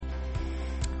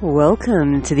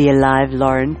Welcome to the Alive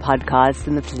Lauren podcast,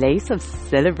 in the place of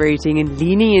celebrating and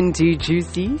leaning into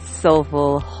juicy,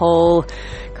 soulful, whole,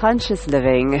 conscious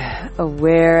living,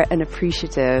 aware and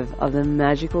appreciative of the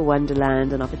magical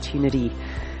wonderland and opportunity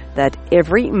that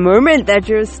every moment that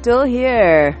you're still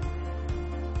here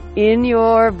in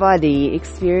your body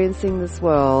experiencing this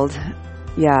world,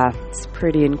 it's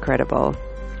pretty incredible.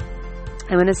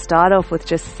 I'm going to start off with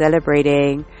just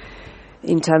celebrating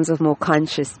in terms of more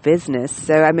conscious business.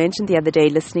 So I mentioned the other day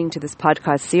listening to this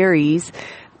podcast series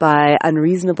by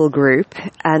Unreasonable Group,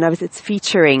 and obviously it's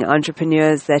featuring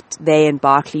entrepreneurs that they and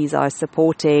Barclays are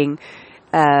supporting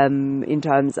in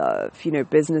terms of,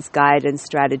 business guidance,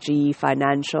 strategy,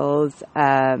 financials,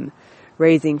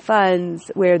 raising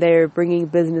funds, where they're bringing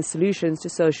business solutions to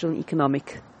social and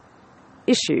economic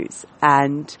issues.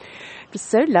 And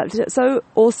just so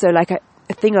also like a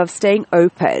thing of staying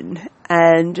open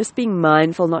and just being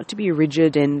mindful not to be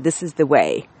rigid in this is the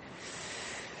way.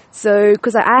 So,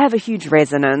 because I have a huge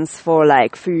resonance for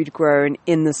like food grown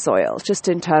in the soil, just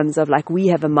in terms of like we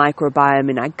have a microbiome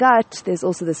in our gut. There's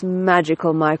also this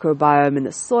magical microbiome in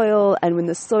the soil. And when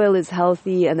the soil is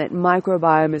healthy and that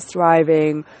microbiome is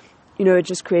thriving, it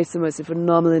just creates the most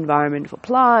phenomenal environment for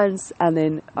plants, and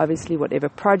then obviously whatever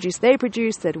produce they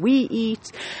produce that we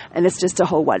eat, and it's just a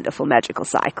whole wonderful magical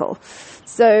cycle.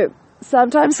 So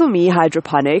sometimes for me,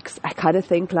 hydroponics, I kind of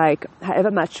think like however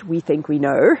much we think we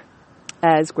know,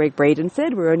 as Greg Braden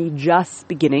said, we're only just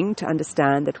beginning to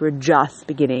understand that we're just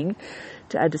beginning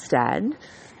to understand.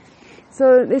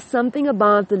 So there's something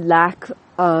about the lack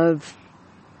of,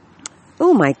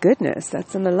 oh my goodness,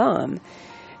 that's an alarm.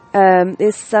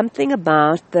 There's something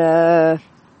about the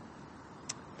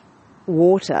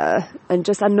water, and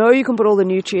I know you can put all the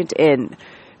nutrient in,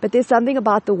 but there's something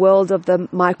about the world of the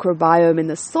microbiome in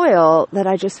the soil that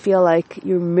I just feel like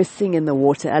you're missing in the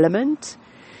water element.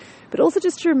 But also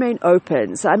just to remain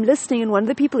open. So I'm listening, and one of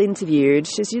the people interviewed,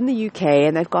 she's in the UK,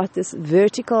 and they've got this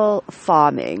vertical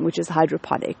farming, which is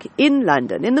hydroponic, in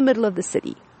London, in the middle of the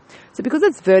city. So because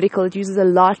it's vertical, it uses a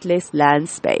lot less land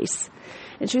space.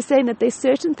 And she was saying that there's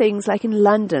certain things, like in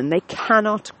London, they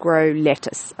cannot grow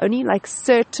lettuce. Only like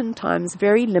certain times,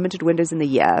 very limited windows in the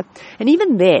year. And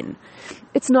even then,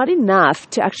 it's not enough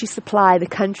to actually supply the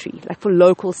country, like for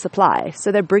local supply.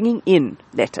 So they're bringing in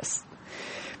lettuce.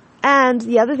 And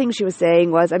the other thing she was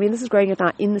saying was, this is growing it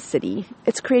now in the city.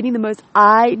 It's creating the most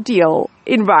ideal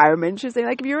environment. She was saying,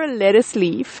 like, if you're a lettuce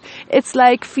leaf, it's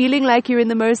like feeling like you're in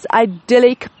the most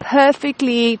idyllic,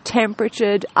 perfectly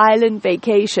temperatured island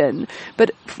vacation, but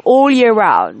all year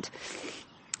round.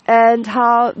 And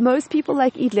how most people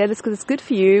like eat lettuce because it's good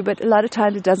for you, but a lot of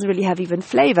times it doesn't really have even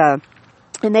flavor.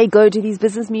 And they go to these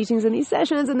business meetings and these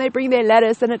sessions and they bring their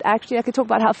lettuce, and I could talk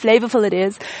about how flavorful it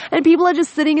is. And people are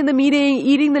just sitting in the meeting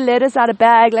eating the lettuce out of a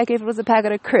bag like if it was a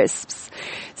packet of crisps.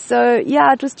 So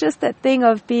it was just that thing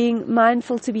of being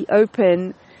mindful to be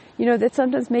open, that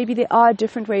sometimes maybe there are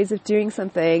different ways of doing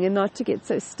something, and not to get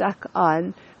so stuck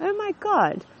on, oh my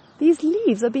God, these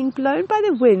leaves are being blown by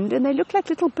the wind and they look like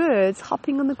little birds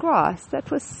hopping on the grass. That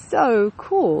was so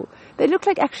cool. They look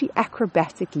like actually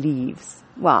acrobatic leaves.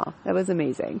 Wow, that was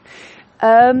amazing.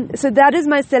 So that is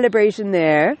my celebration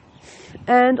there.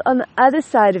 And on the other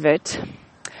side of it,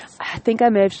 I think I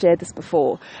may have shared this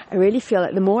before. I really feel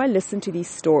like the more I listen to these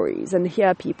stories and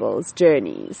hear people's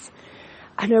journeys,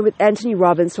 I know with Anthony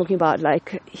Robbins talking about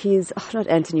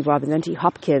Anthony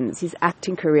Hopkins, his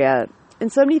acting career,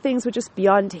 and so many things were just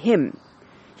beyond him.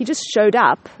 He just showed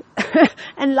up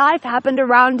and life happened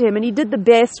around him, and he did the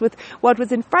best with what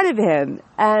was in front of him.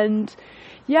 And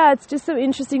it's just so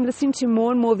interesting listening to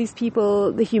more and more of these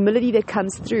people, the humility that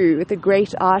comes through with the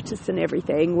great artists and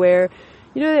everything, where,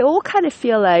 they all kind of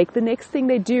feel like the next thing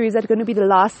they do is going to be the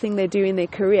last thing they do in their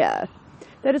career.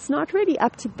 That it's not really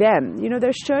up to them.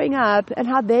 They're showing up, and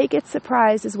how they get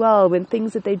surprised as well when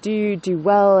things that they do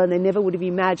well and they never would have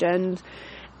imagined.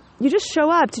 You just show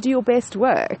up to do your best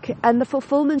work, and the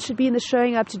fulfillment should be in the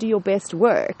showing up to do your best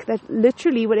work. That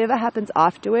literally whatever happens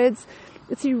afterwards,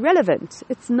 it's irrelevant.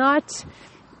 It's not.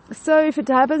 So if it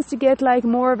happens to get like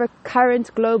more of a current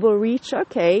global reach,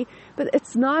 okay, but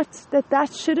it's not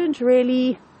that shouldn't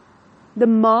really, the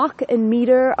mark and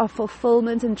meter of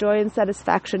fulfillment and joy and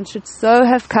satisfaction should so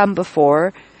have come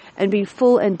before and be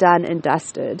full and done and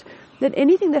dusted, that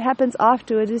anything that happens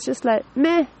afterwards is just like,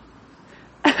 meh.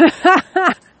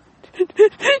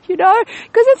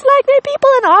 Because it's like there are people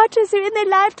and artists who in their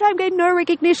lifetime get no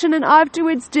recognition and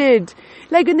afterwards did.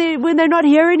 Like when they're not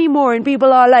here anymore, and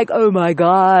people are like, oh my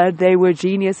God, they were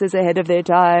geniuses ahead of their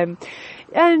time.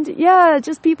 And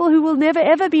just people who will never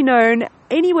ever be known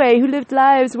anyway, who lived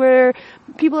lives where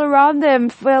people around them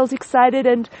felt excited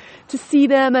and to see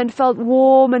them and felt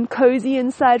warm and cozy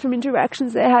inside from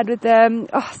interactions they had with them.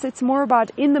 So it's more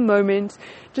about in the moment,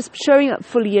 just showing up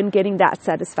fully and getting that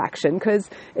satisfaction, because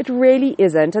it really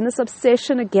isn't. And this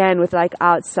obsession again with like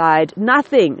outside,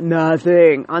 nothing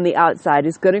on the outside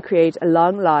is going to create a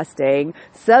long-lasting,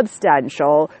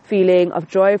 substantial feeling of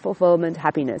joy, fulfillment,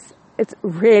 happiness. It's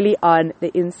really on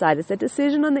the inside. It's a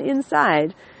decision on the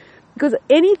inside. Because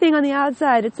anything on the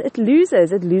outside, it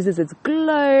loses its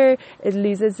glow,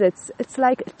 it's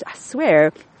like, I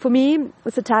swear, for me,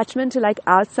 this attachment to like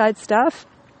outside stuff,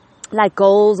 like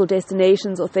goals or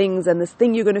destinations or things, and this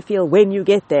thing you're going to feel when you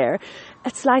get there,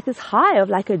 it's like this high of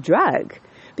like a drug,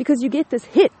 because you get this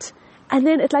hit, and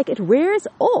then it wears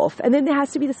off, and then there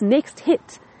has to be this next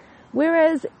hit.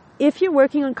 Whereas if you're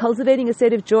working on cultivating a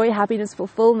state of joy, happiness,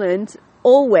 fulfillment,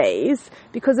 always,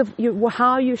 because of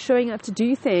how you're showing up to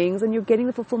do things, and you're getting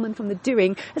the fulfillment from the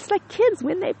doing. It's like kids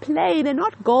when they play, they're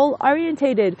not goal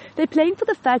orientated. They're playing for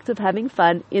the fact of having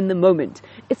fun in the moment.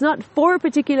 It's not for a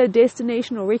particular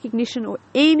destination or recognition or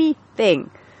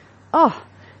anything.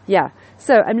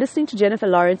 So I'm listening to Jennifer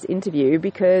Lawrence interview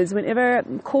because whenever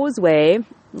Causeway,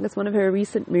 that's one of her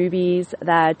recent movies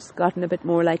that's gotten a bit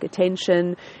more like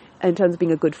attention in terms of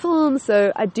being a good film.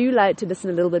 So I do like to listen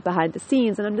a little bit behind the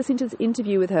scenes, and I'm listening to this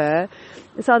interview with her.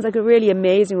 It sounds like a really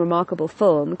amazing, remarkable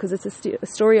film, because it's a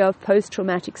story of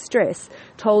post-traumatic stress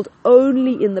told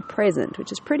only in the present,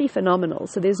 which is pretty phenomenal.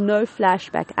 So there's no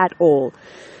flashback at all.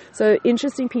 So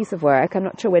interesting piece of work. I'm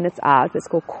not sure when it's out, but it's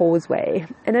called Causeway.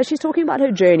 And as she's talking about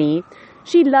her journey,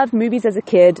 she loved movies as a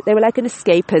kid. They were like an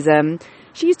escapism.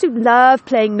 She used to love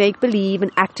playing make-believe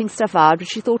and acting stuff out, which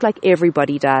she thought like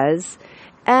everybody does.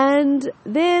 And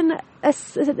then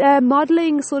a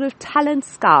modeling sort of talent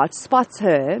scout spots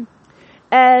her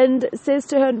and says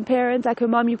to her parents, like her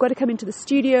mom, you've got to come into the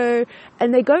studio.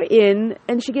 And they go in,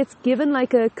 and she gets given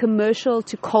like a commercial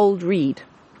to cold read.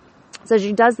 So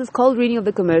she does this cold reading of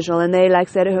the commercial, and they like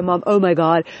say to her mom, oh my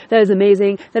God, that is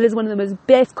amazing. That is one of the most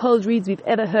best cold reads we've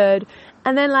ever heard.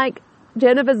 And then like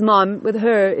Jennifer's mom with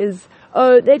her is,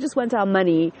 oh, they just want our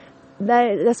money.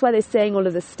 That's why they're saying all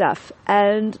of this stuff.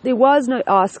 And there was no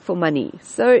ask for money.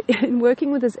 So in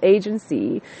working with this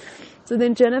agency, so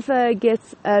then Jennifer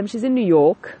gets, she's in New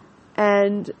York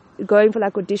and going for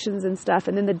like auditions and stuff.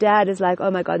 And then the dad is like, oh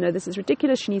my God, no, this is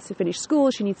ridiculous. She needs to finish school.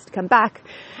 She needs to come back.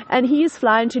 And he is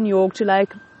flying to New York to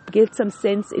like get some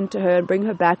sense into her and bring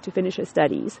her back to finish her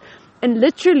studies. And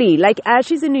literally, like as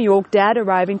she's in New York, dad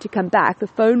arriving to come back, the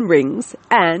phone rings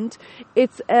and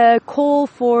it's a call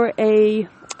for a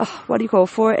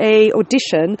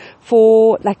audition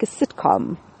for like a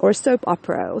sitcom or a soap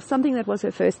opera or something that was her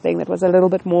first thing that was a little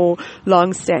bit more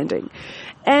long-standing.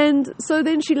 And so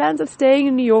then she lands up staying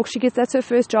in New York. That's her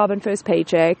first job and first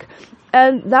paycheck.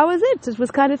 And that was it. It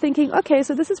was kind of thinking, okay,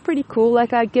 so this is pretty cool.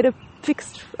 Like I get a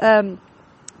fixed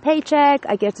paycheck.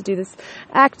 I get to do this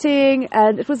acting.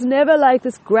 And it was never like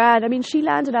this grand. I mean, she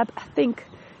landed up, I think,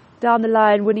 down the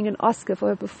line winning an Oscar for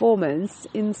her performance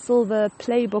in Silver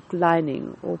Playbook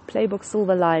Lining, or Playbook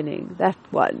Silver Lining, that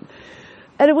one.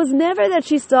 And it was never that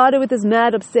she started with this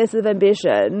mad obsessive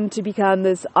ambition to become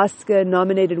this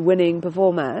Oscar-nominated winning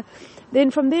performer. Then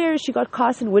from there, she got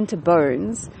cast in Winter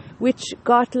Bones, which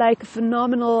got like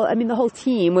phenomenal, I mean, the whole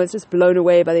team was just blown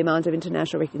away by the amount of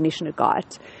international recognition it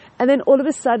got. And then all of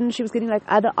a sudden she was getting like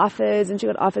other offers, and she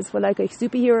got offers for like a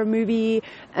superhero movie,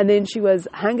 and then she was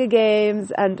Hunger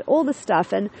Games and all this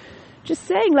stuff. And just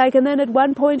saying like, and then at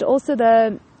one point also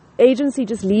the agency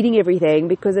just leading everything,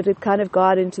 because it had kind of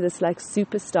got into this like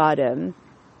superstardom,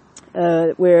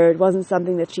 where it wasn't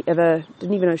something that she ever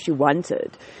didn't even know she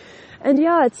wanted. And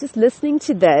yeah, it's just listening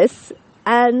to this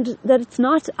and that it's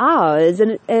not ours.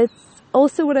 And it's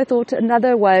also what I thought,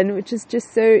 another one, which is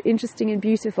just so interesting and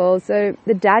beautiful. So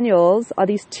the Daniels are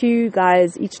these two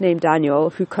guys, each named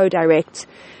Daniel, who co-direct,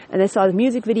 and they star the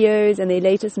music videos, and their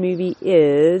latest movie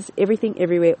is Everything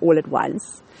Everywhere All at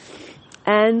Once.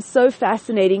 And so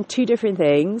fascinating, two different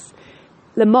things.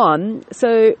 The mom,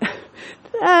 so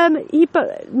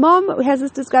mom has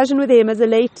this discussion with him as a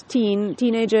late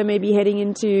teenager, maybe heading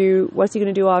into what's he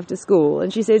going to do after school.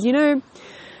 And she says, you know,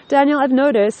 Daniel, I've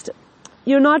noticed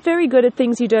you're not very good at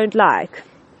things you don't like.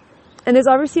 And there's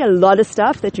obviously a lot of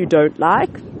stuff that you don't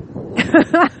like.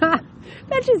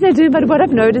 That she said to him, but what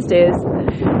I've noticed is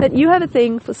that you have a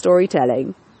thing for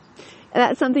storytelling. And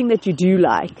that's something that you do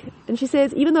like. And she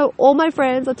says, even though all my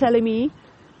friends are telling me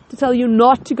to tell you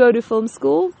not to go to film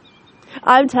school,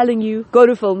 I'm telling you, go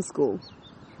to film school.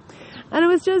 And it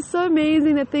was just so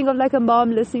amazing, that thing of like a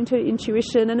mom listening to her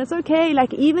intuition. And it's okay,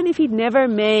 like even if he'd never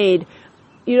made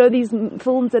these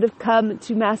films that have come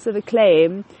to massive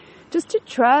acclaim, just to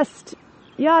trust,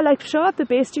 show up the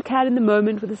best you can in the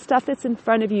moment with the stuff that's in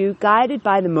front of you, guided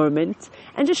by the moment,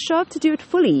 and just show up to do it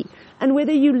fully. And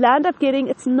whether you land up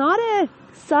it's not a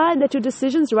sign that your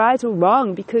decision's right or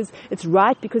wrong because it's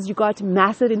right because you got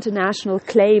massive international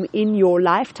acclaim in your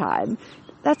lifetime.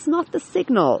 That's not the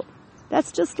signal.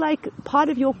 That's just like part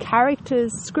of your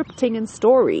character's scripting and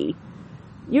story.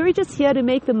 You're just here to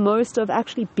make the most of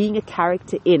actually being a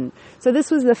character in. So this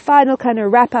was the final kind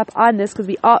of wrap up on this, because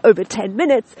we are over 10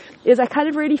 minutes, is I kind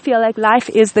of really feel like life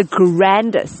is the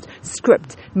grandest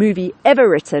script movie ever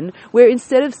written, where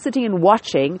instead of sitting and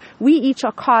watching, we each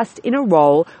are cast in a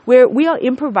role where we are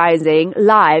improvising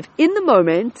live in the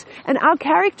moment, and our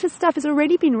character stuff has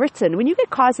already been written. When you get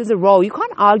cast as a role, you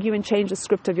can't argue and change the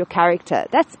script of your character.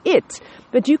 That's it.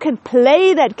 But you can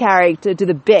play that character to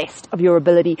the best of your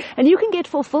ability, and you can get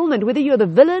fulfillment, whether you're the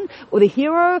villain or the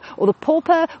hero or the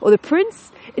pauper or the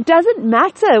prince. It doesn't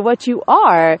matter what you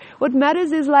are. What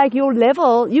matters is like your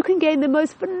level. You can gain the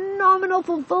most phenomenal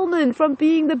fulfillment from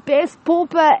being the best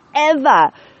pauper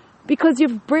ever, because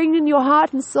you've bring in your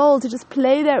heart and soul to just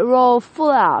play that role full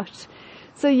out.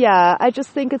 So yeah, I just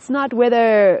think it's not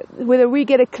whether we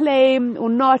get acclaim or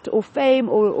not, or fame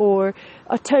or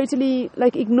are totally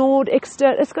like ignored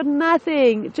external. It's got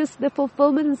nothing. Just the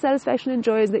fulfillment and satisfaction and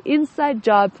joy is the inside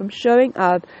job from showing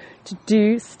up to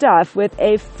do stuff with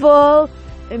a full,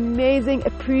 amazing,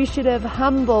 appreciative,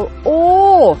 humble,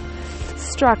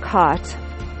 awe-struck heart.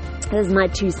 That is my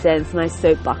 2 cents, my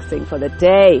soapboxing for the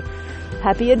day.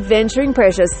 Happy adventuring,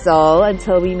 precious soul.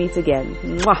 Until we meet again.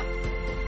 Mwah.